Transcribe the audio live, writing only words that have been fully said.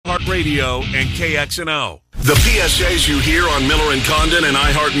iHeartRadio, and KXNO. The PSAs you hear on Miller and Condon and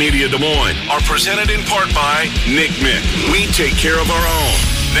iHeartMedia Des Moines are presented in part by Nick Mick. We take care of our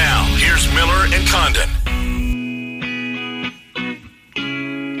own. Now, here's Miller and Condon.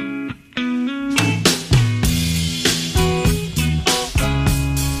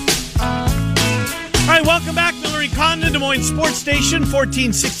 All right, welcome back. Miller and Condon, Des Moines Sports Station,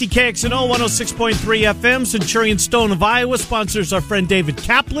 1460 KXNO, 106.3 FM. Centurion Stone of Iowa sponsors our friend David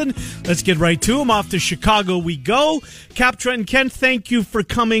Kaplan. Let's get right to him. Off to Chicago we go. Cap, Trent, and Kent, thank you for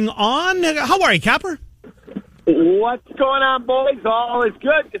coming on. How are you, Capper? What's going on, boys? All is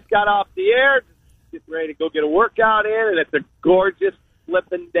good. Just got off the air. Just getting ready to go get a workout in, and it's a gorgeous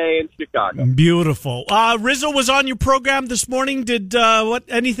flipping day in Chicago. Beautiful. Rizzo was on your program this morning. Did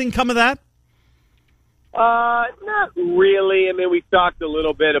anything come of that? Not really. I mean, we talked a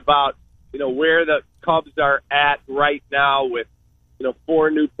little bit about, where the Cubs are at right now with,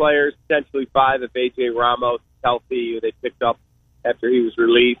 4 new players, potentially 5 if A.J. Ramos is healthy, who they picked up after he was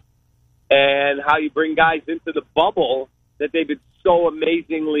released, and how you bring guys into the bubble that they've been so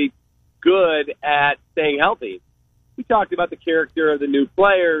amazingly good at staying healthy. We talked about the character of the new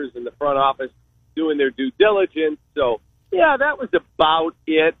players and the front office doing their due diligence. So, yeah, that was about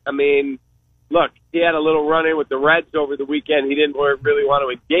it. I mean, look, he had a little run-in with the Reds over the weekend. He didn't really want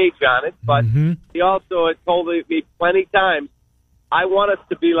to engage on it, but he also had told me plenty of times, I want us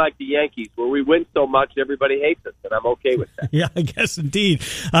to be like the Yankees, where we win so much everybody hates us, and I'm okay with that. Yeah, I guess indeed.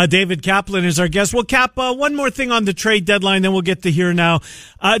 David Kaplan is our guest. Well, Cap, one more thing on the trade deadline, then we'll get to here now.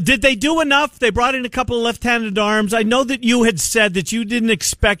 Did they do enough? They brought in a couple of left-handed arms. I know that you had said that you didn't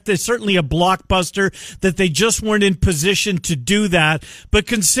expect certainly a blockbuster, that they just weren't in position to do that. But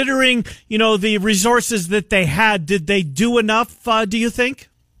considering, the resources that they had, did they do enough, do you think?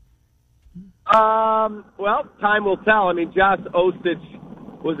 Well, time will tell. I mean, Josh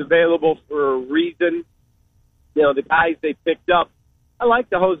Osich was available for a reason. The guys they picked up, I like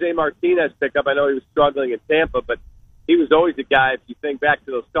the Jose Martinez pickup. I know he was struggling in Tampa, but he was always a guy, if you think back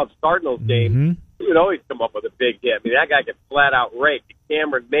to those Cubs-Cardinals games, he would always come up with a big hit. I mean, that guy could flat out rake.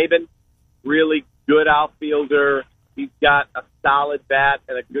 Cameron Maybin, really good outfielder. He's got a solid bat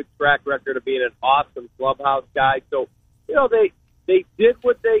and a good track record of being an awesome clubhouse guy. So, they did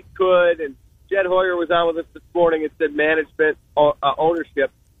what they could, and Jed Hoyer was on with us this morning and said management,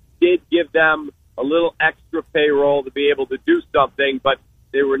 ownership, did give them a little extra payroll to be able to do something, but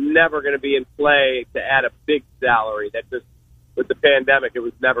they were never going to be in play to add a big salary. That just, with the pandemic, it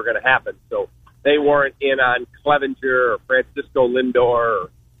was never going to happen. So they weren't in on Clevenger or Francisco Lindor or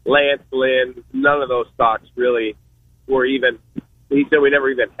Lance Lynn. None of those talks really were even, he said we never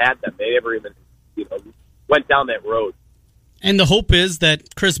even had them. They never even, went down that road. And the hope is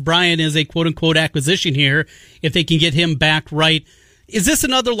that Chris Bryant is a quote-unquote acquisition here, if they can get him back right. Is this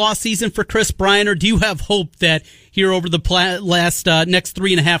another lost season for Chris Bryant, or do you have hope that here over the next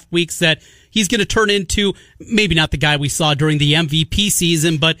 3.5 weeks that he's going to turn into maybe not the guy we saw during the MVP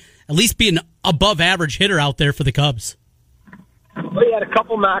season, but at least be an above-average hitter out there for the Cubs? Well, he had a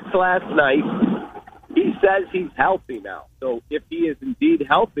couple knocks last night. He says he's healthy now. So if he is indeed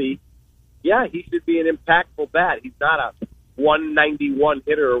healthy, yeah, he should be an impactful bat. He's not a 191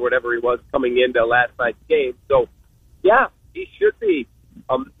 hitter or whatever he was coming into last night's game. So, yeah, he should be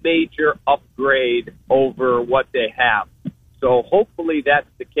a major upgrade over what they have. So hopefully that's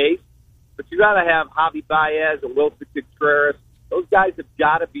the case. But you got to have Javi Baez and Wilson Contreras. Those guys have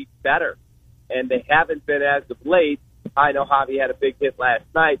got to be better, and they haven't been as of late. I know Javi had a big hit last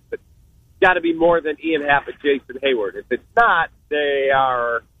night, but it's got to be more than Ian Happ and Jason Hayward. If it's not, they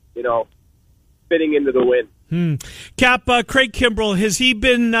are, fitting into the wind. Cap, Craig Kimbrell, has he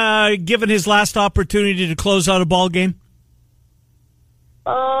been given his last opportunity to close out a ball game?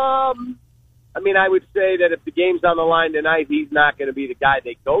 I I would say that if the game's on the line tonight, he's not going to be the guy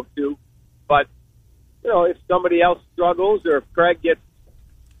they go to. But, if somebody else struggles or if Craig gets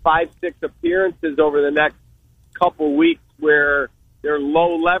 5-6 appearances over the next couple weeks where they're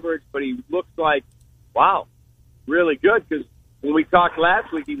low leverage, but he looks like, wow, really good. Because when we talked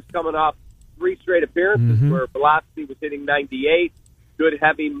last week, he was coming off 3 straight appearances where velocity was hitting 98, good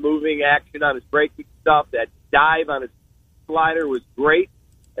heavy moving action on his breaking stuff. That dive on his slider was great.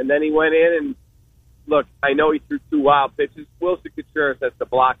 And then he went in and, look, I know he threw 2 wild pitches. Wilson Contreras has to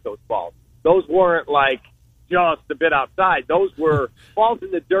block those balls. Those weren't like just a bit outside. Those were balls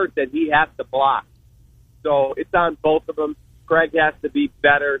in the dirt that he has to block. So it's on both of them. Craig has to be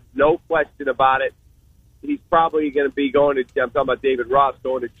better, no question about it. He's probably going to be going to, I'm talking about David Ross,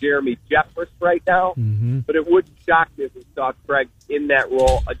 going to Jeremy Jeffress right now. But it wouldn't shock me if we saw Craig in that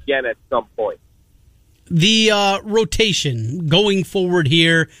role again at some point. The rotation going forward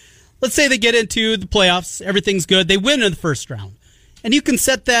here, let's say they get into the playoffs, everything's good, they win in the first round, and you can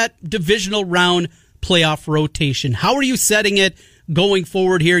set that divisional round playoff rotation. How are you setting it going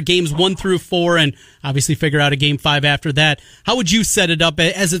forward here, games 1 through 4, and obviously figure out a game 5 after that? How would you set it up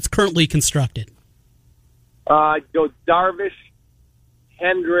as it's currently constructed? I'd go Darvish,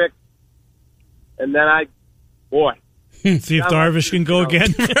 Hendricks, and then see if Darvish can go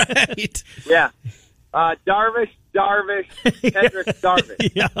again. Right. Yeah. Darvish, Hendricks,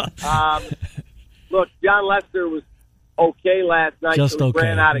 Darvish. Yeah. Look, John Lester was okay last night. Just so he okay.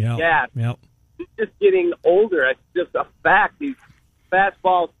 ran out of gas. Yep. He's just getting older. It's just a fact. He's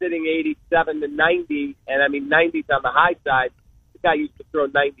fastball sitting 87 to 90, and 90's on the high side. The guy used to throw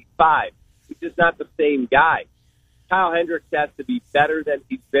 95. He's just not the same guy. Kyle Hendricks has to be better than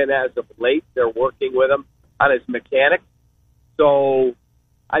he's been as of late. They're working with him on his mechanics. So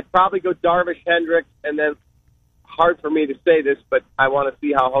I'd probably go Darvish, Hendricks, and then hard for me to say this, but I want to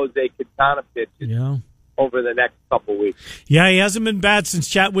see how Jose Quintana pitches over the next couple weeks. Yeah, he hasn't been bad since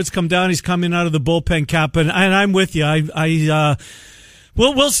Chatwood's come down. He's coming out of the bullpen, Cap, and I'm with you.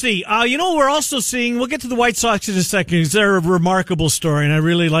 We'll see. We're also seeing, we'll get to the White Sox in a second because they're a remarkable story, and I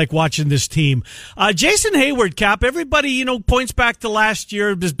really like watching this team. Jason Hayward, Cap, everybody, points back to last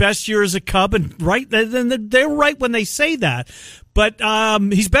year, his best year as a Cub, and they're right when they say that. But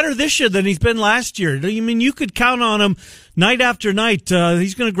he's better this year than he's been last year. You could count on him night after night.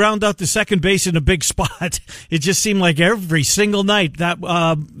 He's going to ground out the second base in a big spot. It just seemed like every single night that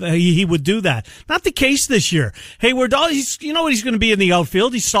he would do that. Not the case this year. Hayward, he's going to be in the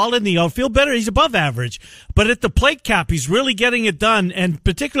outfield. He's solid in the outfield. Better, he's above average. But at the plate, Cap, he's really getting it done, and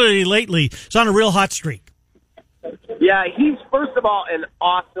particularly lately, he's on a real hot streak. Yeah, he's, first of all, an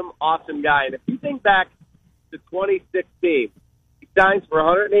awesome, awesome guy. And if you think back to 2016, signs for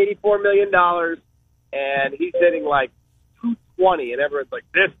 $184 million, and he's hitting like 220, and everyone's like,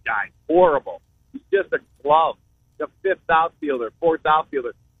 this guy's horrible. He's just a glove, the fifth outfielder, fourth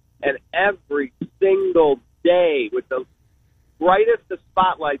outfielder. And every single day, with the brightest of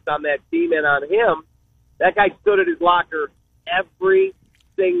spotlights on that team and on him, that guy stood at his locker every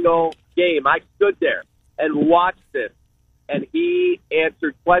single game. I stood there and watched this, and he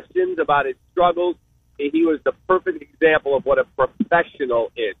answered questions about his struggles. He was the perfect example of what a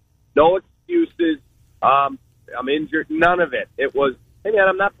professional is. No excuses. I'm injured. None of it. It was, hey, man,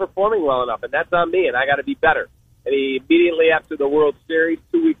 I'm not performing well enough, and that's on me, and I got to be better. And he immediately after the World Series,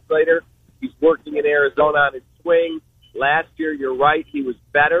 2 weeks later, he's working in Arizona on his swing. Last year, you're right, he was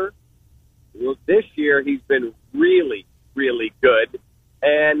better. Well, this year, he's been really, really good.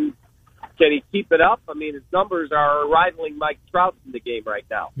 And can he keep it up? His numbers are rivaling Mike Trout in the game right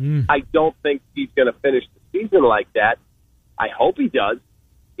now. I don't think he's going to finish the season like that. I hope he does.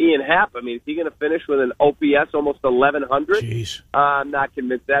 Ian Happ, is he going to finish with an OPS almost 1,100? Jeez. I'm not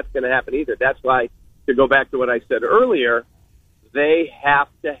convinced that's going to happen either. That's why, to go back to what I said earlier, they have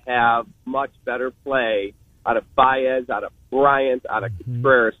to have much better play out of Baez, out of Bryant, out of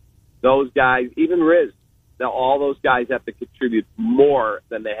Contreras. Those guys, even Riz, all those guys have to contribute more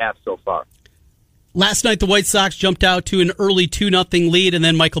than they have so far. Last night, the White Sox jumped out to an early 2-0 lead, and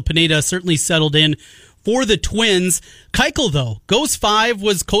then Michael Pineda certainly settled in for the Twins. Keuchel, though, goes 5,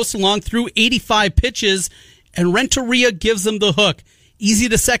 was coasting along through 85 pitches, and Renteria gives him the hook. Easy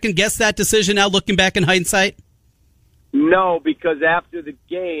to second-guess that decision now, looking back in hindsight? No, because after the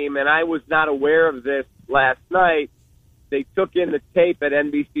game, and I was not aware of this last night, they took in the tape at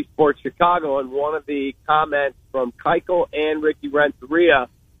NBC Sports Chicago, and one of the comments from Keuchel and Ricky Renteria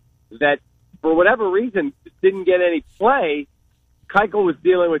that, for whatever reason, just didn't get any play. Keuchel was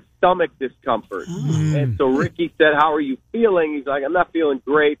dealing with stomach discomfort. And so Ricky said, how are you feeling? He's like, I'm not feeling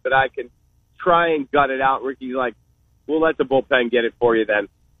great, but I can try and gut it out. Ricky's like, we'll let the bullpen get it for you then.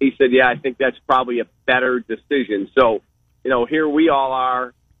 He said, yeah, I think that's probably a better decision. So, here we all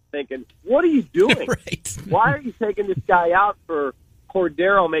are thinking, what are you doing? Right. Why are you taking this guy out for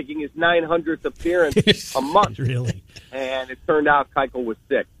Cordero making his 900th appearance a month? Really? And it turned out Keuchel was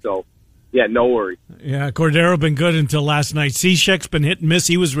sick. So, yeah, no worries. Yeah, Cordero been good until last night. Cishek's been hit and miss.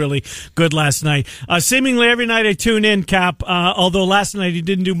 He was really good last night. Seemingly every night I tune in, Cap, although last night he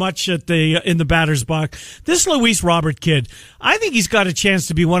didn't do much in the batter's box. This Luis Robert kid, I think he's got a chance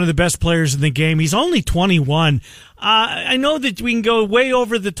to be one of the best players in the game. He's only 21. I know that we can go way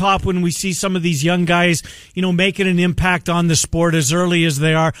over the top when we see some of these young guys, making an impact on the sport as early as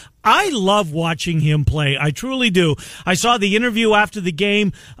they are. I love watching him play. I truly do. I saw the interview after the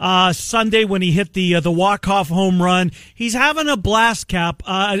game Sunday when he hit the walk-off home run. He's having a blast, Cap.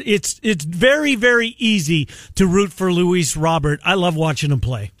 It's very, very easy to root for Luis Robert. I love watching him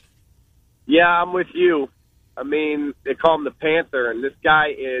play. Yeah, I'm with you. I mean, they call him the Panther, and this guy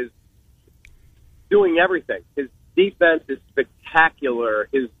is doing everything. His defense is spectacular.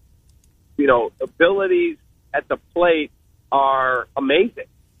 His, abilities at the plate are amazing.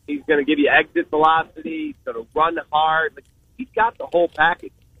 He's going to give you exit velocity. He's going to run hard. He's got the whole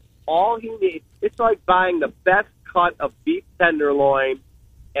package. All he needs, it's like buying the best cut of beef tenderloin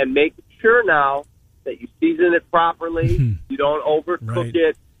and making sure now that you season it properly, you don't overcook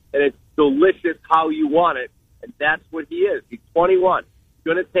it, and it's delicious how you want it. And that's what he is. He's 21. He's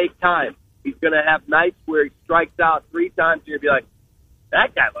going to take time. He's going to have nights where he strikes out 3 times, and you're going to be like,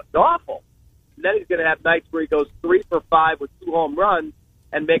 that guy looks awful. And then he's going to have nights where he goes 3 for 5 with 2 home runs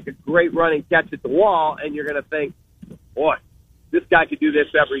and make a great running catch at the wall, and you're going to think, boy, this guy could do this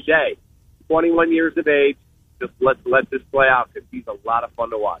every day. 21 years of age. Just let this play out because he's a lot of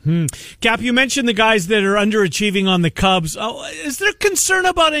fun to watch. Cap, you mentioned the guys that are underachieving on the Cubs. Is there concern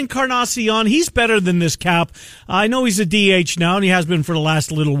about Encarnacion? He's better than this, Cap. I know he's a DH now, and he has been for the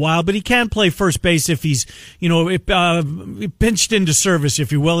last little while, but he can play first base if he's, pinched into service,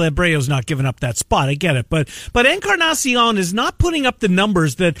 if you will. Abreu's not giving up that spot. I get it. But Encarnacion is not putting up the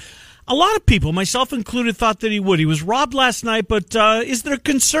numbers that a lot of people, myself included, thought that he would. He was robbed last night, but is there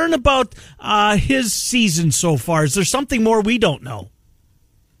concern about his season so far? Is there something more we don't know?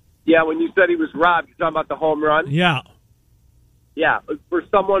 Yeah, when you said he was robbed, you're talking about the home run? Yeah. Yeah, for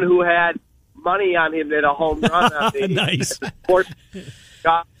someone who had money on him at a home run on the nice.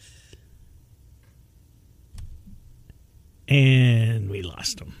 And we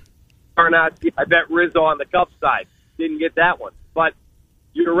lost him. I bet Rizzo on the Cubs side didn't get that one. But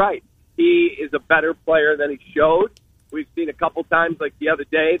you're right. He is a better player than he showed. We've seen a couple times, like the other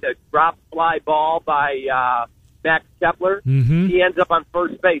day, the drop fly ball by Max Kepler. He ends up on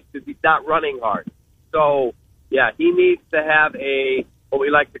first base because he's not running hard. So, yeah, he needs to have what we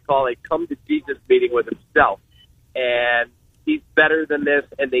like to call a come-to-Jesus meeting with himself. And he's better than this,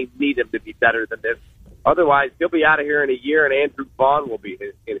 and they need him to be better than this. Otherwise, he'll be out of here in a year, and Andrew Vaughn will be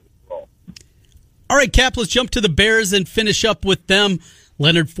in his role. All right, Cap, let's jump to the Bears and finish up with them.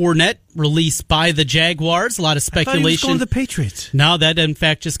 Leonard Fournette released by the Jaguars. A lot of speculation. I thought he was going to the Patriots. No, that in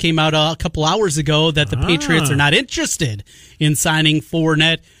fact just came out a couple hours ago that the Patriots are not interested in signing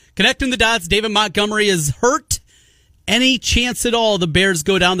Fournette. Connecting the dots, David Montgomery is hurt. Any chance at all the Bears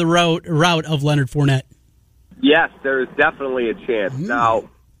go down the route of Leonard Fournette? Yes, there is definitely a chance. Now,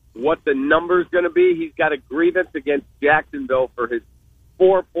 what the number's going to be, he's got a grievance against Jacksonville for his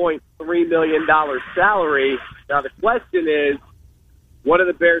 $4.3 million salary. Now, the question is, what do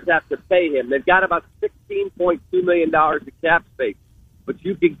the Bears have to pay him? They've got about $16.2 million of cap space, but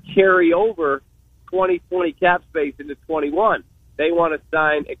you can carry over 2020 cap space into 21. They want to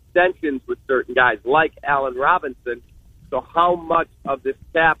sign extensions with certain guys like Allen Robinson. So how much of this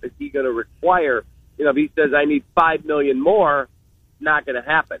cap is he going to require? If he says, I need $5 million more, it's not going to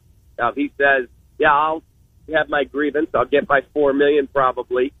happen. Now, if he says, yeah, I'll have my grievance, I'll get my $4 million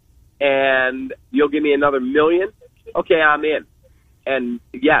probably, and you'll give me another $1 million, okay, I'm in. And,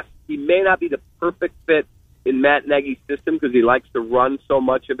 yes, he may not be the perfect fit in Matt Nagy's system because he likes to run so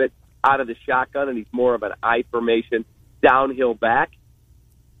much of it out of the shotgun, and he's more of an I formation downhill back.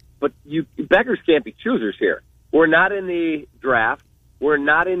 But beggars can't be choosers here. We're not in the draft. We're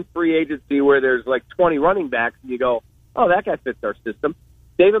not in free agency where there's like 20 running backs, and you go, oh, that guy fits our system.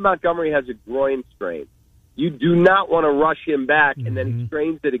 David Montgomery has a groin strain. You do not want to rush him back, and then he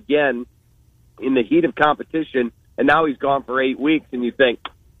strains it again in the heat of competition, and now he's gone for 8 weeks, and you think,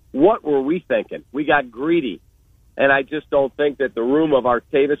 what were we thinking? We got greedy. And I just don't think that the room of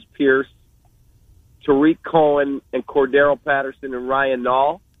Artavis Pierce, Tariq Cohen, and Cordero Patterson and Ryan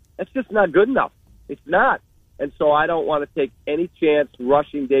Nall, that's just not good enough. It's not. And so I don't want to take any chance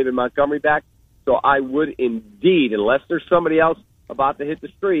rushing David Montgomery back. So I would indeed, unless there's somebody else about to hit the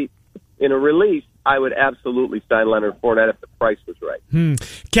street in a release, I would absolutely sign Leonard Fournette if the price was right.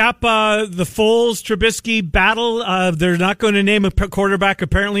 Cap, the Foles-Trubisky battle, they're not going to name a quarterback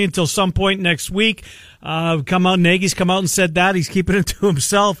apparently until some point next week. Nagy's come out and said that. He's keeping it to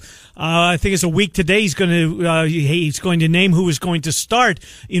himself. I think it's a week today. He's going to name who is going to start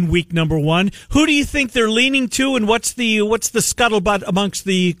in week number 1. Who do you think they're leaning to, and what's the scuttlebutt amongst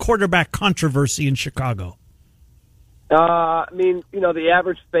the quarterback controversy in Chicago? The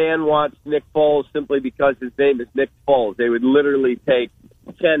average fan wants Nick Foles simply because his name is Nick Foles. They would literally take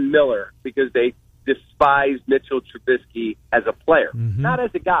Ken Miller because they despise Mitchell Trubisky as a player, not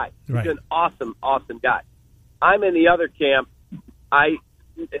as a guy. He's an awesome, awesome guy. I'm in the other camp.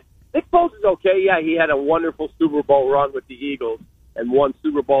 Nick Foles is okay. Yeah, he had a wonderful Super Bowl run with the Eagles and won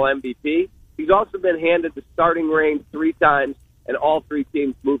Super Bowl MVP. He's also been handed the starting reins 3 times, and all 3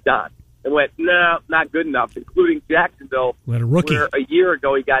 teams moved on. and went, no, not good enough, including Jacksonville, What a rookie. where a year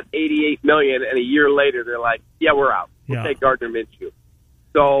ago he got $88 million, and a year later they're like, yeah, we're out. We'll take Gardner Minshew.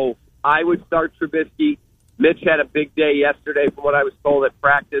 So I would start Trubisky. Mitch had a big day yesterday, from what I was told at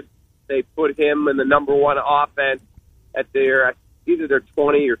practice. They put him in the number one offense at either their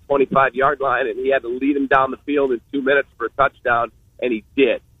 20 or 25-yard line, and he had to lead him down the field in 2 minutes for a touchdown, and he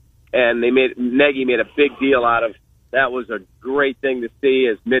did. And Nagy made a big deal out of that. Was a great thing to see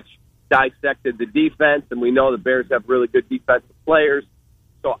as Mitch dissected the defense, and we know the Bears have really good defensive players.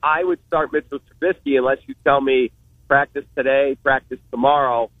 So I would start Mitchell Trubisky unless you tell me practice today, practice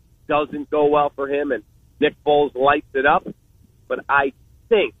tomorrow doesn't go well for him, and Nick Foles lights it up. But I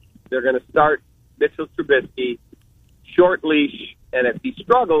think they're going to start Mitchell Trubisky, short leash, and if he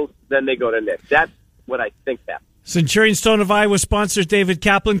struggles, then they go to Nick. That's what I think happens. Centurion Stone of Iowa sponsors David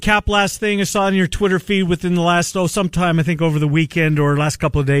Kaplan. Cap, last thing I saw on your Twitter feed within the last, sometime I think over the weekend or last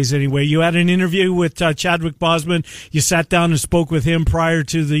couple of days anyway, you had an interview with Chadwick Boseman. You sat down and spoke with him prior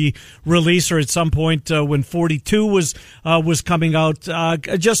to the release or at some point when 42 was coming out.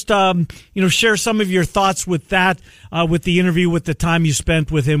 Share some of your thoughts with that, with the interview, with the time you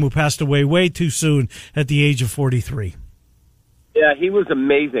spent with him, who passed away way too soon at the age of 43. Yeah, he was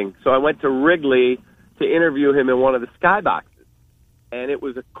amazing. So I went to Wrigley to interview him in one of the skyboxes, and it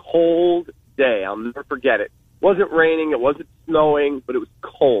was a cold day. I'll never forget it. It wasn't raining, it wasn't snowing, but it was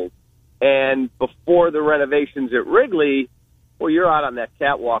cold. And before the renovations at Wrigley, well, you're out on that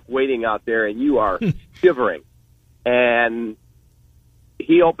catwalk waiting out there, and you are shivering. And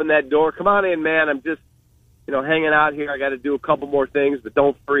he opened that door. Come on in, man. I'm just, hanging out here. I got to do a couple more things, but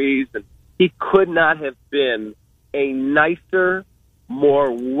don't freeze. And he could not have been a nicer,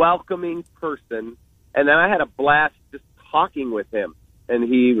 more welcoming person. And then I had a blast just talking with him. And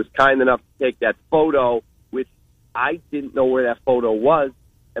he was kind enough to take that photo, which I didn't know where that photo was.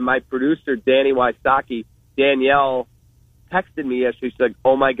 And my producer, Danny Wysocki, Danielle, texted me yesterday. She's like,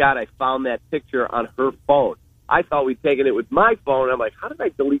 oh, my God, I found that picture on her phone. I thought we'd taken it with my phone. I'm like, how did I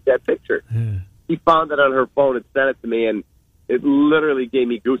delete that picture? He found it on her phone and sent it to me, and it literally gave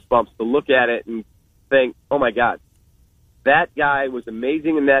me goosebumps to look at it and think, oh, my God. That guy was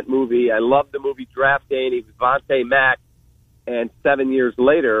amazing in that movie. I loved the movie Draft Day, and he was Vontae Mack. And 7 years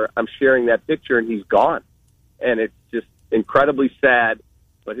later, I'm sharing that picture, and he's gone. And it's just incredibly sad.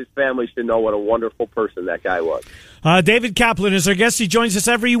 But his family should know what a wonderful person that guy was. David Kaplan is our guest. He joins us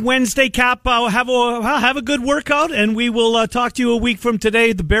every Wednesday. Cap, have a good workout, and we will talk to you a week from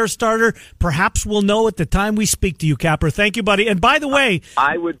today. The Bears starter, perhaps we'll know at the time we speak to you, Capper. Thank you, buddy. And by the way,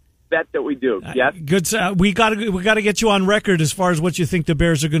 I would bet that we do. Yes. Good. We got to get you on record as far as what you think the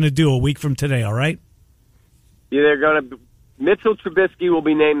Bears are going to do a week from today. All right. They're going to. Mitchell Trubisky will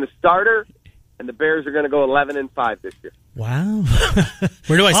be named the starter, and the Bears are going to go 11-5 this year. Wow.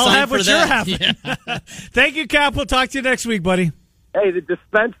 Where do I sign have for what that? You're having. Thank you, Cap. We'll talk to you next week, buddy. Hey, the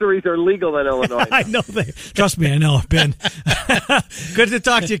dispensaries are legal in Illinois. I know they. Trust me, I know. Ben. Good to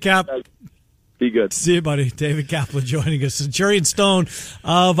talk to you, Cap. Be good. See you, buddy. David Kaplan joining us. Centurion Stone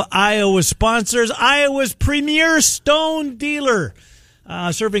of Iowa sponsors Iowa's premier stone dealer.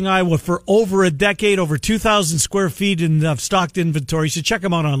 Serving Iowa for over a decade, over 2,000 square feet of stocked inventory. So check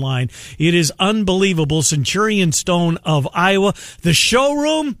them out online. It is unbelievable. Centurion Stone of Iowa. The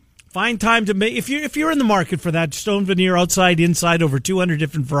showroom. Find time to make, if you're in the market for that stone veneer outside, inside, over 200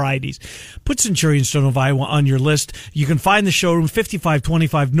 different varieties, put Centurion Stone of Iowa on your list. You can find the showroom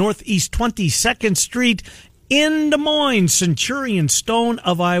 5525 Northeast 22nd Street in Des Moines. Centurion Stone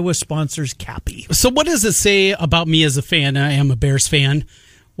of Iowa sponsors Cappy. So what does it say about me as a fan? I am a Bears fan.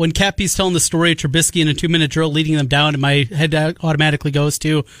 When Cappy's telling the story of Trubisky in a 2-minute drill, leading them down, and my head automatically goes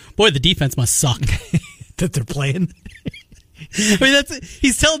to, boy, the defense must suck. That they're playing. I mean,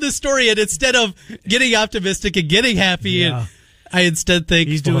 he's telling this story, and instead of getting optimistic and getting happy, and I instead think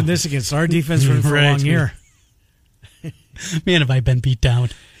he's doing this against our defense for a long year. Man, have I been beat down?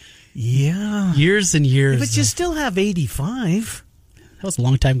 Yeah, years and years. But you still have 85. That was a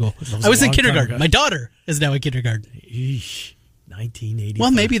long time ago. I was in kindergarten. My daughter is now in kindergarten. 1985.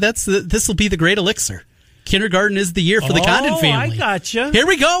 Well, maybe this will be the great elixir. Kindergarten is the year for the Condon family. I gotcha. Here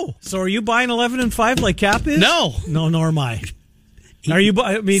we go. So are you buying 11-5 like Cap is? No, nor am I. Are you?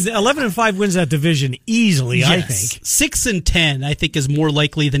 I mean, 11-5 wins that division easily. Yes. I think 6-10. I think is more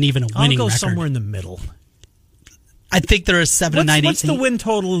likely than even a winning record. I'll go somewhere in the middle. I think there are 7-9. What's the win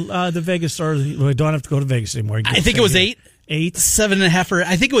total? The Vegas or we don't have to go to Vegas anymore. I think it was 8. 7.5. Or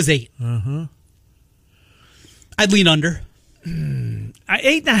I think it was 8. I'd lean under.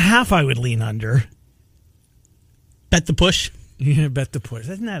 8.5. I would lean under. Bet the push. Yeah, bet the push.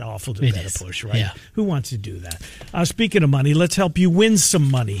 Isn't that awful to bet a push, right? Yeah. Who wants to do that? Speaking of money, let's help you win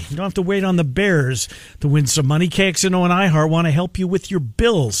some money. You don't have to wait on the Bears to win some money. KXNO and iHeart want to help you with your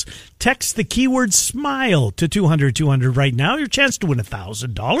bills. Text the keyword SMILE to 200-200 right now. Your chance to win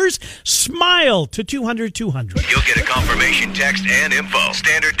 $1,000. SMILE to 200-200. You'll get a confirmation text and info.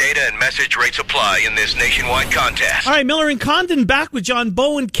 Standard data and message rates apply in this nationwide contest. All right, Miller and Condon back with John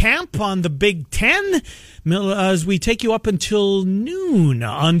Bowenkamp on the Big Ten. As we take you up until noon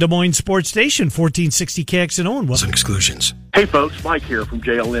on Des Moines Sports Station, 1460 KXNO and Some exclusions. Hey folks, Mike here from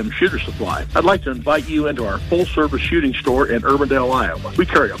JLM Shooter Supply. I'd like to invite you into our full-service shooting store in Urbandale, Iowa. We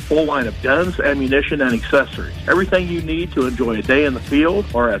carry a full line of guns, ammunition, and accessories. Everything you need to enjoy a day in the field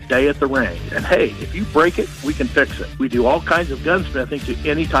or a day at the range. And hey, if you break it, we can fix it. We do all kinds of gunsmithing to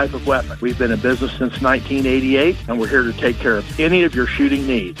any type of weapon. We've been in business since 1988, and we're here to take care of any of your shooting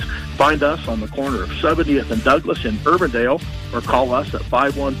needs. Find us on the corner of 70th and Douglas in Urbandale, or call us at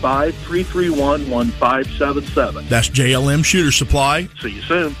 515-331-1577. That's JLM Shooter Supply. See you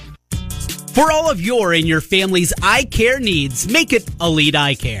soon. For all of your and your family's eye care needs, make it Elite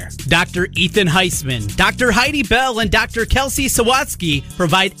Eye Care. Dr. Ethan Heisman, Dr. Heidi Bell, and Dr. Kelsey Sawatsky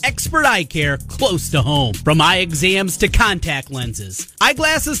provide expert eye care close to home. From eye exams to contact lenses,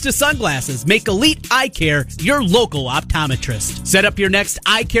 eyeglasses to sunglasses, make Elite Eye Care your local optometrist. Set up your next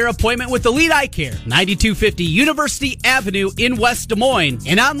eye care appointment with Elite Eye Care, 9250 University Avenue in West Des Moines,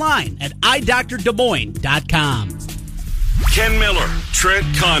 and online at eyedoctordesmoines.com. Ken Miller, Trent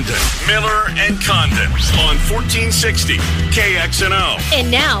Condon, Miller and Condon on 1460 KXNO.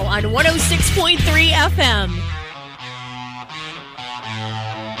 And now on 106.3 FM.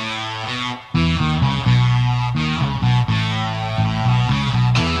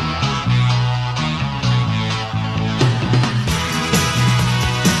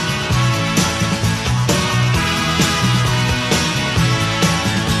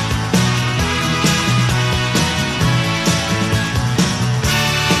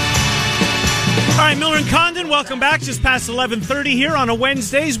 All right, Miller and Condon, welcome back. Just past 11:30 here on a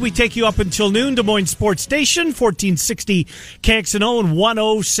Wednesdays. We take you up until noon. Des Moines Sports Station, 1460 KXNO and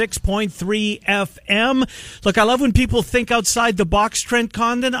 106.3 FM. Look, I love when people think outside the box, Trent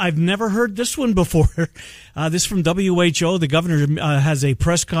Condon. I've never heard this one before. This from WHO. The governor has a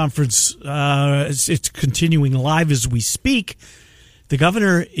press conference. It's continuing live as we speak. The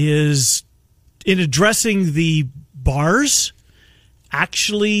governor is, in addressing the bars,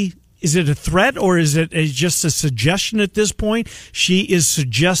 actually... Is it a threat or is it just a suggestion at this point? She is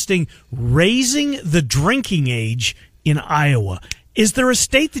suggesting raising the drinking age in Iowa. Is there a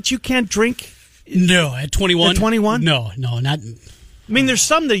state that you can't drink? No, at 21. At 21? No, not. I mean, there's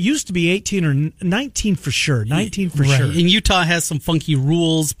some that used to be 18 or 19 for sure. 19 for right. sure. And Utah has some funky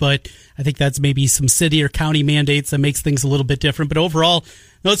rules, but I think that's maybe some city or county mandates that makes things a little bit different. But overall,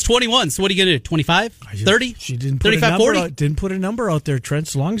 no, it's 21. So what are you going to do? 25? 30? She didn't put 35, 40? Didn't put a number out there, Trent,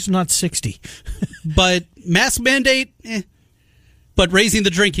 as long as it's not 60. But mask mandate, But raising the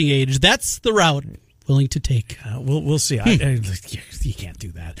drinking age, that's the route willing to take. We'll see. You can't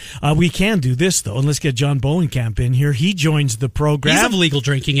do that. We can do this, though, and let's get John Bowenkamp in here. He joins the program. He's of legal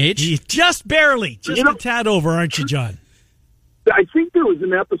drinking age. Just barely. Just a tad over, aren't you, John? I think there was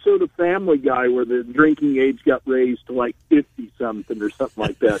an episode of Family Guy where the drinking age got raised to like 50-something or something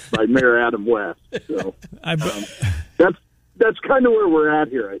like that by Mayor Adam West. So that's kind of where we're at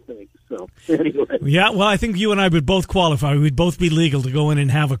here, I think. So anyway. Yeah, well, I think you and I would both qualify. We'd both be legal to go in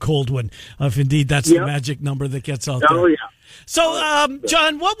and have a cold one, if indeed that's the magic number that gets out there. Oh, yeah. So,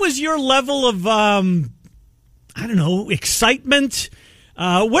 John, what was your level of, excitement?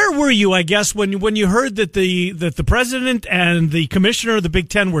 Where were you, I guess, when you heard that the president and the commissioner of the Big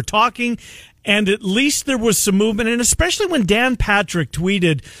Ten were talking, and at least there was some movement, and especially when Dan Patrick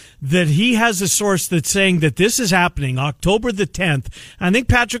tweeted that he has a source that's saying that this is happening October the 10th. I think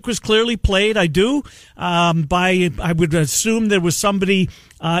Patrick was clearly played. I do. I would assume there was somebody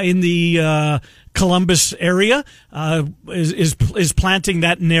in the Columbus area is planting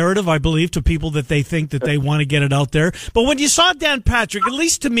that narrative, I believe, to people that they think that they want to get it out there. But when you saw Dan Patrick, at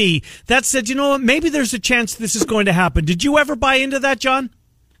least to me, that said, you know what, maybe there's a chance this is going to happen. Did you ever buy into that, John?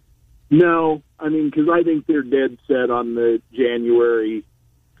 No, I mean, because I think they're dead set on the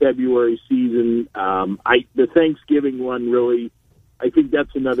January-February season. The Thanksgiving one, really, I think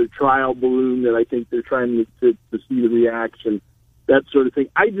that's another trial balloon that I think they're trying to see the reaction, that sort of thing.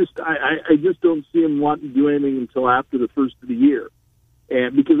 I just don't see them wanting to do anything until after the first of the year.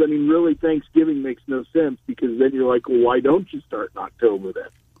 And because, I mean, really, Thanksgiving makes no sense, because then you're like, well, why don't you start in October then?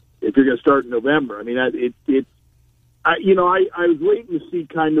 If you're going to start in November. I mean, I was waiting to see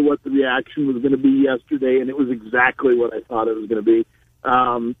kind of what the reaction was going to be yesterday, and it was exactly what I thought it was going to be.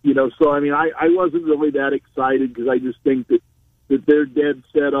 So I mean, I wasn't really that excited because I just think that they're dead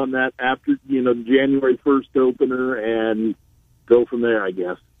set on that after, January 1st opener and go from there, I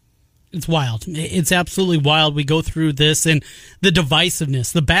guess. It's wild. It's absolutely wild. We go through this and the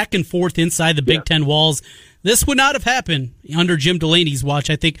divisiveness, the back and forth inside the Big Ten walls. This would not have happened under Jim Delaney's watch.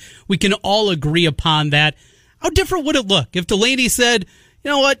 I think we can all agree upon that. How different would it look if Delaney said,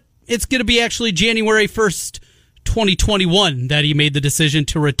 you know what, it's going to be actually January 1st, 2021 that he made the decision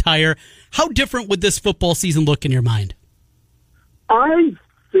to retire? How different would this football season look in your mind? I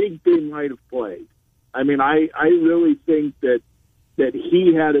think they might have played. I mean, I really think that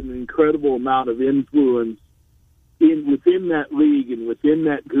he had an incredible amount of influence within that league and within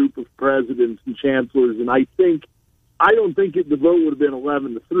that group of presidents and chancellors. And I don't think the vote would have been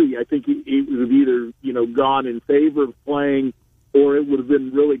 11-3. I think it would have either, gone in favor of playing, or it would have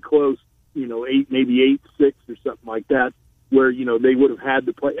been really close, 8-6 or something like that, where, they would have had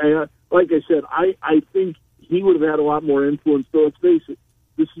to play. Like I said, I think he would have had a lot more influence. So let's face it,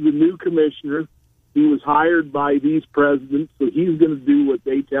 this is a new commissioner. He was hired by these presidents, so he's going to do what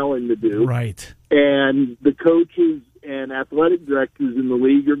they tell him to do. Right. And the coaches and athletic directors in the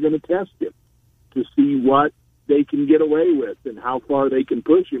league are going to test him to see what they can get away with and how far they can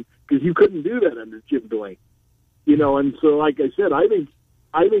push him, because you couldn't do that under Jim Delaney. And so, like I said, I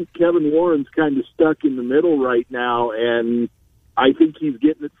think Kevin Warren's kind of stuck in the middle right now, and I think he's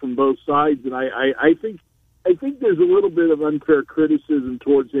getting it from both sides. And I think there's a little bit of unfair criticism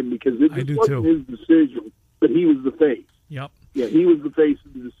towards him because it just wasn't his decision, but he was the face. Yep. Yeah, he was the face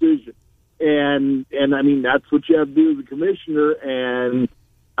of the decision. And I mean, that's what you have to do as a commissioner, and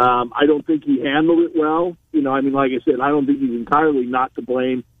I don't think he handled it well. Like I said, I don't think he's entirely not to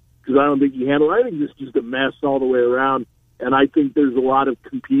blame because I don't think he handled it. I think it's just a mess all the way around, and I think there's a lot of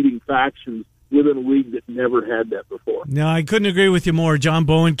competing factions within a league that never had that before. No, I couldn't agree with you more. John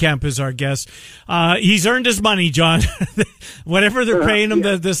Bowenkamp is our guest. He's earned his money, John. Whatever they're paying him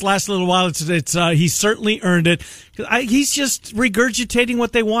this last little while, it's he's certainly earned it. He's just regurgitating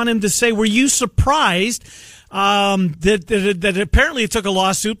what they want him to say. Were you surprised that apparently it took a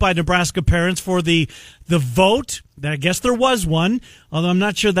lawsuit by Nebraska parents for the vote? I guess there was one, although I'm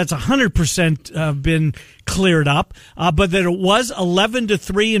not sure that's 100% been cleared up. But that it was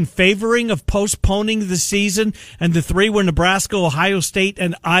 11-3 in favoring of postponing the season, and the three were Nebraska, Ohio State,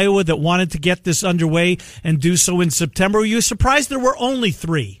 and Iowa that wanted to get this underway and do so in September. Were you surprised there were only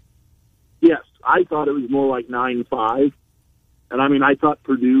three? Yes, I thought it was more like 9-5. And I thought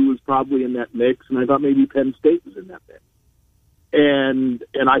Purdue was probably in that mix, and I thought maybe Penn State was in that mix. And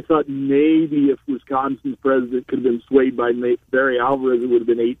I thought maybe if Wisconsin's president could have been swayed by Barry Alvarez, it would have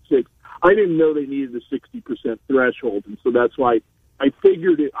been 8-6. I didn't know they needed a 60% threshold, and so that's why I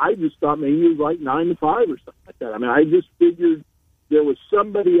figured it. I just thought maybe it was like 9-5 or something like that. I just figured there was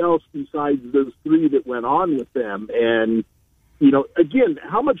somebody else besides those three that went on with them. And, again,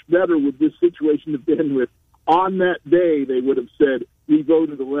 how much better would this situation have been with on that day they would have said, we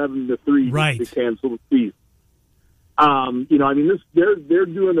voted 11-3 to cancel the season. They're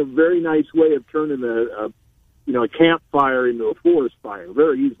doing a very nice way of turning a campfire into a forest fire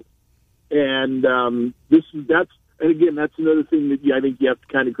very easily. And that's another thing that I think you have to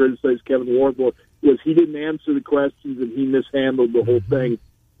kind of criticize Kevin Warren for, was he didn't answer the questions and he mishandled the whole thing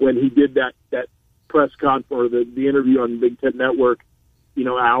when he did that press conference or the interview on the Big Ten Network,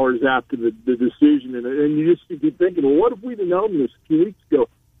 hours after the decision. And you just keep thinking, well, what if we'd have known this a few weeks ago?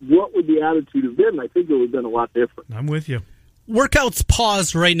 What would the attitude have been? I think it would have been a lot different. I'm with you. Workouts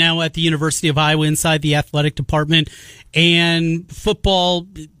paused right now at the University of Iowa inside the athletic department, and football,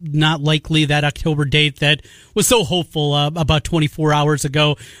 not likely that October date that was so hopeful about 24 hours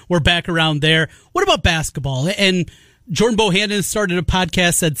ago. We're back around there. What about basketball? And Jordan Bohannon started a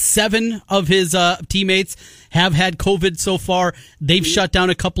podcast, said 7 of his teammates have had COVID so far. They've shut down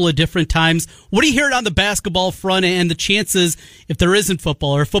a couple of different times. What do you hear on the basketball front and the chances, if there isn't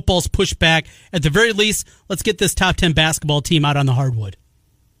football or if football's pushed back, at the very least, let's get this top 10 basketball team out on the hardwood?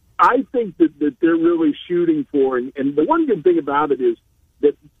 I think that they're really shooting for, and the one good thing about it is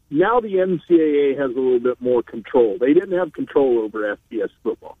that now the NCAA has a little bit more control. They didn't have control over FBS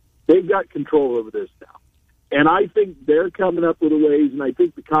football. They've got control over this now. And I think they're coming up with a ways, and I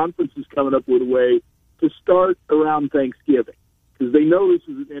think the conference is coming up with a way to start around Thanksgiving, because they know this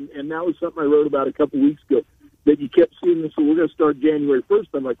is, and that was something I wrote about a couple weeks ago, that you kept seeing this, so we're going to start January 1st.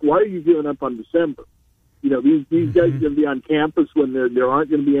 I'm like, why are you giving up on December? These guys are going to be on campus when there aren't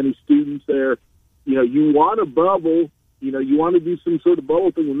going to be any students there. You want a bubble, you want to do some sort of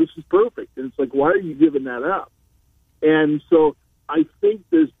bubble thing, and this is perfect. And it's like, why are you giving that up? And so I think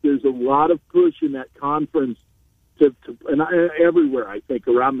there's a lot of push in that conference everywhere, I think,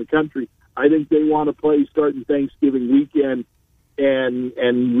 around the country. I think they want to play starting Thanksgiving weekend and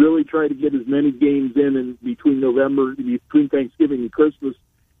really try to get as many games in between Thanksgiving and Christmas,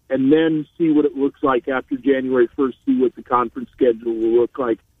 and then see what it looks like after January 1st, see what the conference schedule will look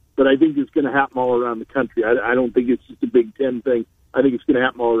like. But I think it's going to happen all around the country. I don't think it's just a Big Ten thing. I think it's going to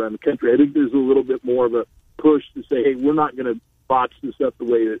happen all around the country. I think there's a little bit more of a push to say, hey, we're not going to botch this up the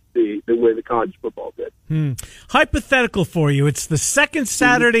way that the college football did. Hypothetical for you. It's the second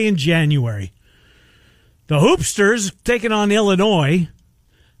Saturday in January. The Hoopsters taking on Illinois.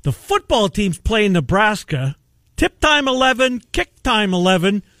 The football team's playing Nebraska. Tip time 11, kick time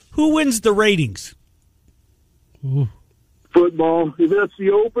 11. Who wins the ratings? Ooh. Football. If that's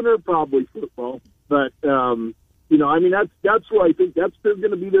the opener, probably football. But, that's why I think that's going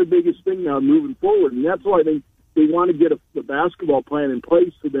to be their biggest thing now moving forward. And that's why I think they want to get a basketball plan in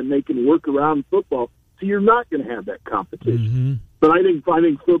place so then they can work around football. So you're not going to have that competition. Mm-hmm. But I think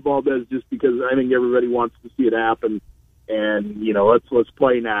football does, just because I think everybody wants to see it happen. And, let's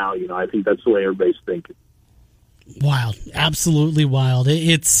play now. I think that's the way everybody's thinking. Wild. Absolutely wild.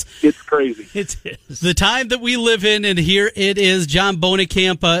 It's crazy. It is. The time that we live in, and here it is. John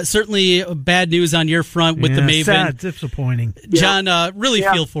Bohnenkamp, certainly bad news on your front with the Maven. Sad, disappointing. John, really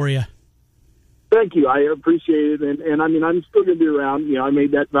feel for you. Thank you. I appreciate it. And I'm still going to be around. I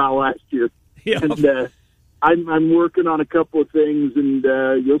made that vow last year. Yeah. And I'm working on a couple of things, and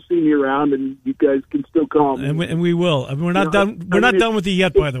you'll see me around, and you guys can still call me. And we will. We're not done. We're not done with you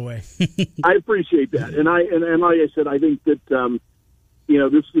yet, by the way. I appreciate that, and like I said, I think that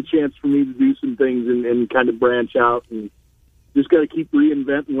this is a chance for me to do some things and kind of branch out, and just got to keep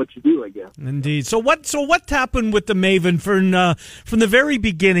reinventing what you do, I guess. Indeed. So what happened with the Maven from the very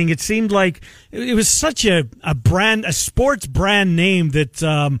beginning? It seemed like it was such a sports brand name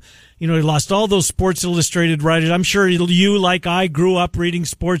that he lost all those Sports Illustrated writers. I'm sure you, like I, grew up reading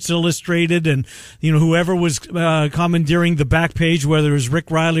Sports Illustrated, and whoever was commandeering the back page, whether it was Rick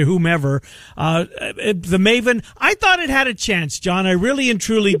Riley or whomever, the Maven. I thought it had a chance, John. I really and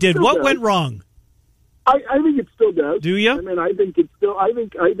truly did. What went wrong? I think it still does. Do you? I think it's still. I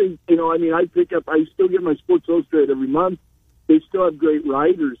still get my Sports Illustrated every month. They still have great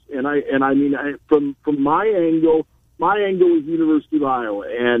writers, from my angle was University of Iowa,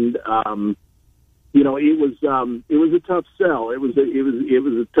 and it was a tough sell. It was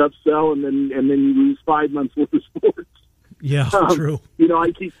a tough sell, and then you lose 5 months worth of sports. Yeah, true.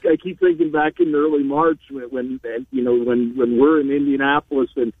 I keep thinking back in early March when we're in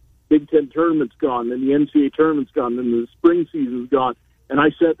Indianapolis and Big Ten tournament's gone, then the NCAA tournament's gone, then the spring season's gone. And I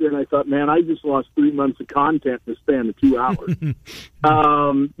sat there and I thought, man, I just lost 3 months of content in the span of 2 hours.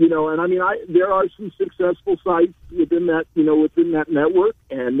 There are some successful sites within that network,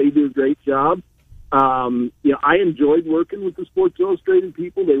 and they do a great job. I enjoyed working with the Sports Illustrated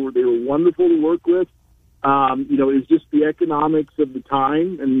people. They were wonderful to work with. It was just the economics of the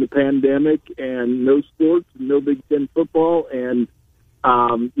time and the pandemic, and no sports and no Big Ten football, and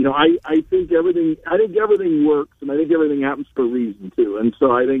I think everything works, and I think everything happens for a reason too. And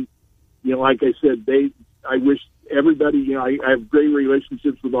so I think, like I said, I wish everybody, I have great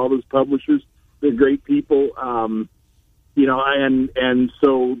relationships with all those publishers. They're great people, and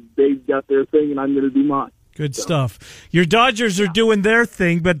so they've got their thing, and I'm going to do mine. Good stuff. Your Dodgers are doing their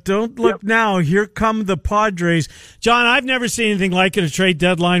thing, but don't look now. Here come the Padres. John, I've never seen anything like it, a trade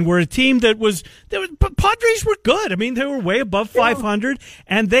deadline where a team Padres were good. I mean, they were way above 500,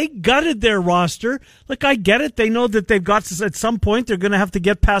 and they gutted their roster. Look, I get it. They know that they've got to, at some point, they're going to have to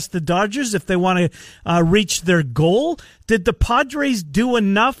get past the Dodgers if they want to reach their goal. Did the Padres do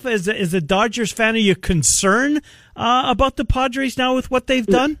enough as a Dodgers fan? Are you concerned about the Padres now with what they've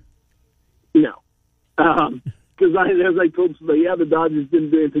done? No. Because as I told somebody, the Dodgers didn't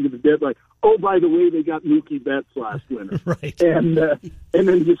do anything at the deadline. Oh, by the way, they got Mookie Betts last winter, right? And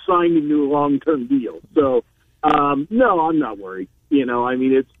then just signed him to a long-term deal. So, no, I'm not worried.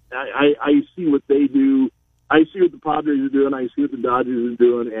 I see what they do. I see what the Padres are doing. I see what the Dodgers are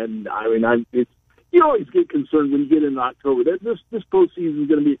doing, and you always get concerned when you get into October. This postseason is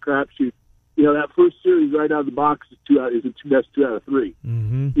going to be a crapshoot. That first series right out of the box is a best 2 out of 3.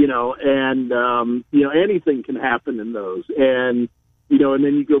 Mm-hmm. Anything can happen in those. And, and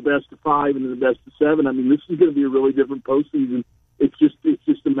then you go best of 5 and then the best of 7. I mean, this is going to be a really different postseason. It's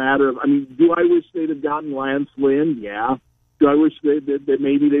just a matter of, do I wish they'd have gotten Lance Lynn? Yeah. Do I wish that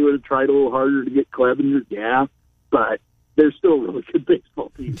maybe they would have tried a little harder to get Clevenger? Yeah. But they're still a really good baseball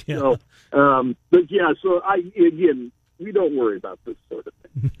team. Yeah. So, so we don't worry about this sort of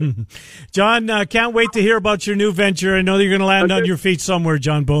thing. John, can't wait to hear about your new venture. I know you're going to land on your feet somewhere,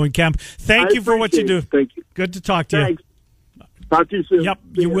 John Bowenkamp. Thank you for what you do. Thank you. Good to talk to Thanks. Talk to you soon. Yep,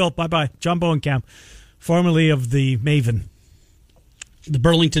 you will. Bye-bye. John Bowenkamp, formerly of the Maven. The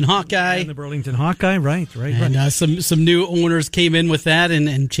Burlington Hawkeye. And the Burlington Hawkeye, right. And some new owners came in with that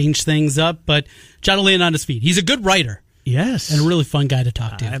and changed things up. But John will land on his feet. He's a good writer. Yes. And a really fun guy to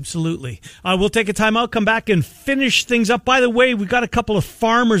talk to. Absolutely. We'll take a time out, come back, and finish things up. By the way, we've got a couple of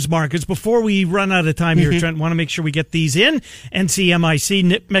farmers markets. Before we run out of time here, Trent, want to make sure we get these in. NCMIC,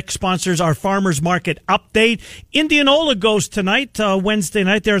 NIPMIC sponsors our farmers market update. Indianola goes tonight, Wednesday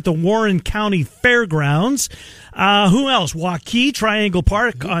night, there at the Warren County Fairgrounds. Who else? Waukee, Triangle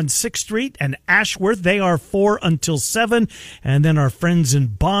Park on 6th Street, and Ashworth. They are 4 until 7. And then our friends in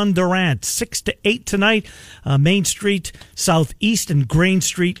Bondurant, 6 to 8 tonight. Main Street, Southeast, and Grain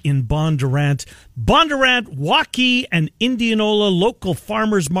Street in Bondurant. Bondurant, Waukee, and Indianola local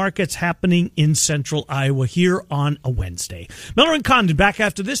farmers markets happening in central Iowa here on a Wednesday. Miller and Condon back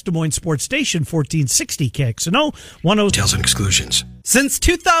after this. Des Moines Sports Station, 1460 KXNO 10. Details and exclusions. Since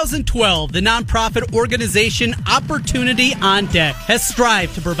 2012, the nonprofit organization Opportunity on Deck has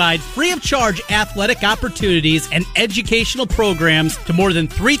strived to provide free of charge athletic opportunities and educational programs to more than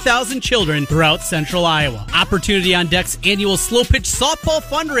 3,000 children throughout central Iowa. Opportunity on Deck's annual slow pitch softball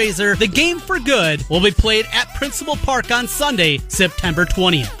fundraiser, The Game for Good, will be played at Principal Park on Sunday, September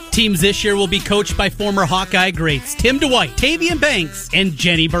 20th. Teams this year will be coached by former Hawkeye greats Tim Dwight, Tavian Banks, and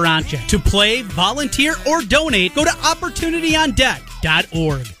Jenny Baranchik. To play, volunteer, or donate, go to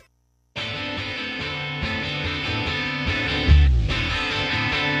OpportunityOnDeck.org.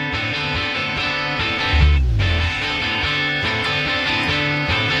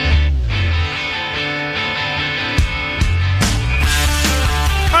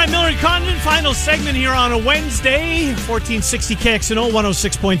 Miller and Condon, final segment here on a Wednesday, 1460 KXNO,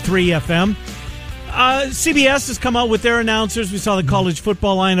 106.3 FM. CBS has come out with their announcers. We saw the college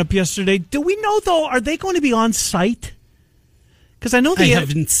football lineup yesterday. Do we know, though, are they going to be on site? Because I know I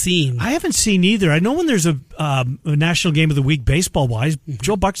haven't seen. I haven't seen either. I know when there's a National Game of the Week baseball-wise,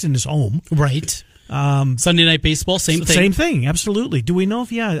 Joe Buxton is home. Right. Sunday Night Baseball, same thing. Same thing, absolutely. Do we know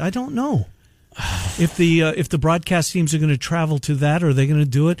if, I don't know. If the broadcast teams are going to travel to that, or are they going to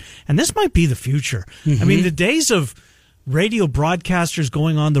do it? And this might be the future. I mean, the days of radio broadcasters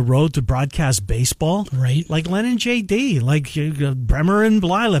going on the road to broadcast baseball, right? Like Len and JD, like Bremer and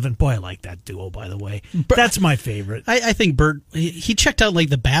Blyleven. Boy, I like that duo, by the way. That's my favorite. I think Bert, he checked out like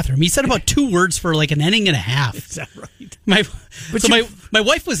the bathroom. He said about 2 words for like an inning and a half. Is that right? My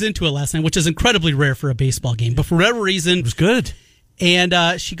wife was into it last night, which is incredibly rare for a baseball game, but for whatever reason, it was good.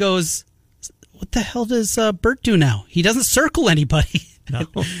 And she goes, "What the hell does Bert do now? He doesn't circle anybody." No.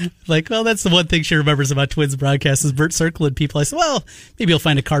 Like, well, that's the one thing she remembers about Twins broadcasts is Bert circling people. I said, well, maybe he'll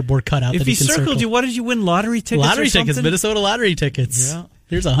find a cardboard cutout if that he can circle. If he circled you, what did you win? Lottery tickets? Lottery or tickets, something? Minnesota lottery tickets. Yeah.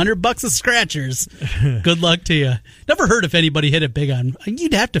 Here's $100 of scratchers. Good luck to you. Never heard if anybody hit it big on.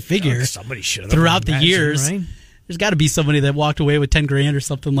 You'd have to figure. Somebody should have. Throughout the years, right? There's got to be somebody that walked away with $10,000 or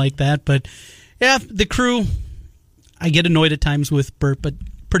something like that. But yeah, the crew. I get annoyed at times with Bert, but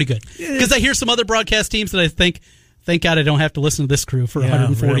pretty good because I hear some other broadcast teams that I think. Thank God I don't have to listen to this crew for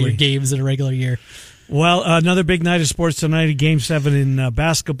 140 games in a regular year. Well, another big night of sports tonight, Game 7 in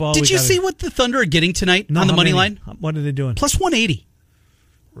basketball. Did you see what the Thunder are getting tonight on the money line? What are they doing? Plus 180.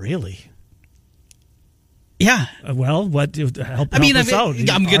 Really? Yeah. Well, what? Help I mean, us out.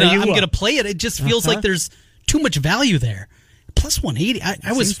 I'm gonna play it. It just feels like there's too much value there. Plus 180.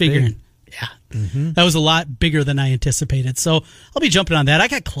 I was figuring. Big. Yeah, That was a lot bigger than I anticipated. So I'll be jumping on that. I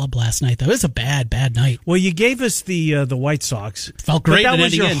got club last night, though. It was a bad night. Well, you gave us the White Sox. Felt great. But that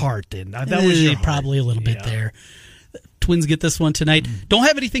was your heart, then. That was your heart. Probably a little bit there. Twins get this one tonight. Don't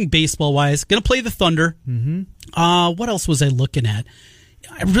have anything baseball-wise. Going to play the Thunder. What else was I looking at?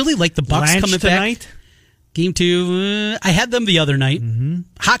 I really like the Bucks coming tonight? back. Game 2. I had them the other night.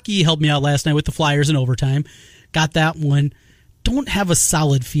 Hockey helped me out last night with the Flyers in overtime. Got that one. Don't have a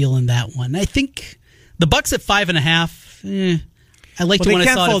solid feel in that one. I think the Bucks at 5.5. I liked it when I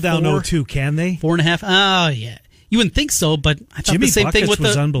saw it. They can't fall down 0-2, can they? 4.5. Oh yeah, you wouldn't think so, but I thought Jimmy the same Buckets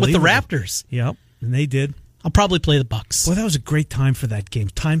thing with the Raptors. Yep, and they did. I'll probably play the Bucks. Boy, that was a great time for that game.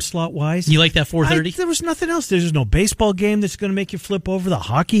 Time slot wise, you like that 4:30? There was nothing else. There's no baseball game that's going to make you flip over. The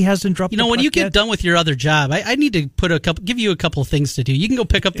hockey hasn't dropped. You know, when you get done with your other job, I need to give you a couple of things to do. You can go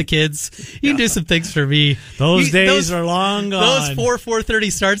pick up the kids. You can do some things for me. Those days are long gone. Those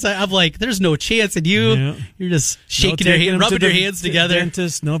 4:30 starts. I'm like, there's no chance, and you're just shaking your hand, rubbing your hands together.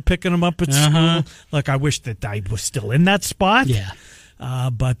 Dentist, no picking them up at school. Look, I wish that I was still in that spot. Yeah,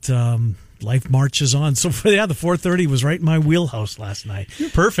 but. life marches on. So, the 4:30 was right in my wheelhouse last night.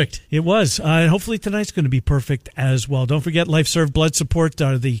 Perfect. It was. Hopefully tonight's going to be perfect as well. Don't forget LifeServe Blood Support,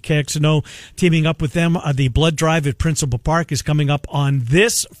 the KXNO teaming up with them. The blood drive at Principal Park is coming up on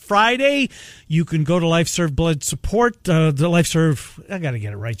this Friday. You can go to LifeServe Blood Support, the LifeServe, I got to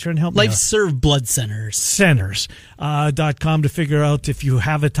get it right. Try and help me. LifeServe Blood Centers. .com to figure out if you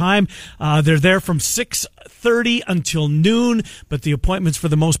have a time. They're there from 6:30 until noon, but the appointments for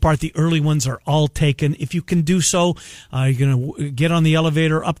the most part, the early ones are all taken. If you can do so, you're going to get on the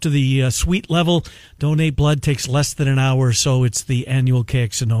elevator up to the suite level. Donate blood takes less than an hour, so it's the annual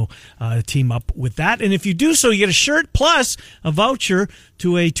KXNO team up with that. And if you do so, you get a shirt plus a voucher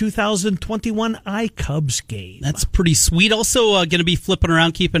to a 2021 iCubs game. That's pretty sweet. Also going to be flipping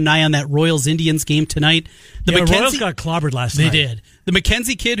around, keeping an eye on that Royals-Indians game tonight. The Royals got clobbered last night. They did. The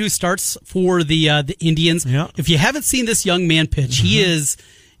McKenzie kid who starts for the Indians. Yeah. If you haven't seen this young man pitch, he is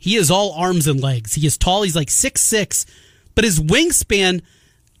all arms and legs. He is tall. He's like 6'6", but his wingspan,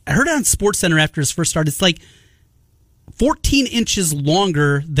 I heard it on SportsCenter after his first start, it's like 14 inches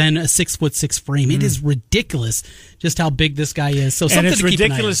longer than a 6'6" frame. It is ridiculous just how big this guy is. So something and it's to keep an eye on.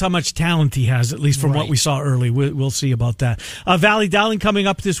 ridiculous how much talent he has, at least from what we saw early. We'll see about that. Valley Dowling coming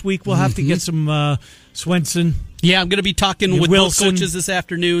up this week. We'll have to get some Swenson. Yeah, I'm going to be talking with Wilson. both coaches this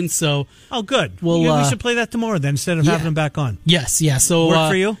afternoon. So, good. Well, we should play that tomorrow then instead of having them back on. Yes, yeah. So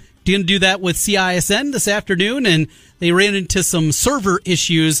work for you? Going to do that with CISN this afternoon, and they ran into some server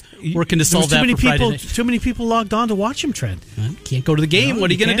issues working to solve that for Friday night. Too many people logged on to watch him, Trent. Can't go to the game.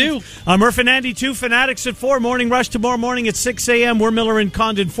 What are you going to do? Murph and Andy, 2 Fanatics at 4. Morning Rush tomorrow morning at 6 a.m. We're Miller and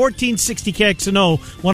Condon, 1460 KXNO.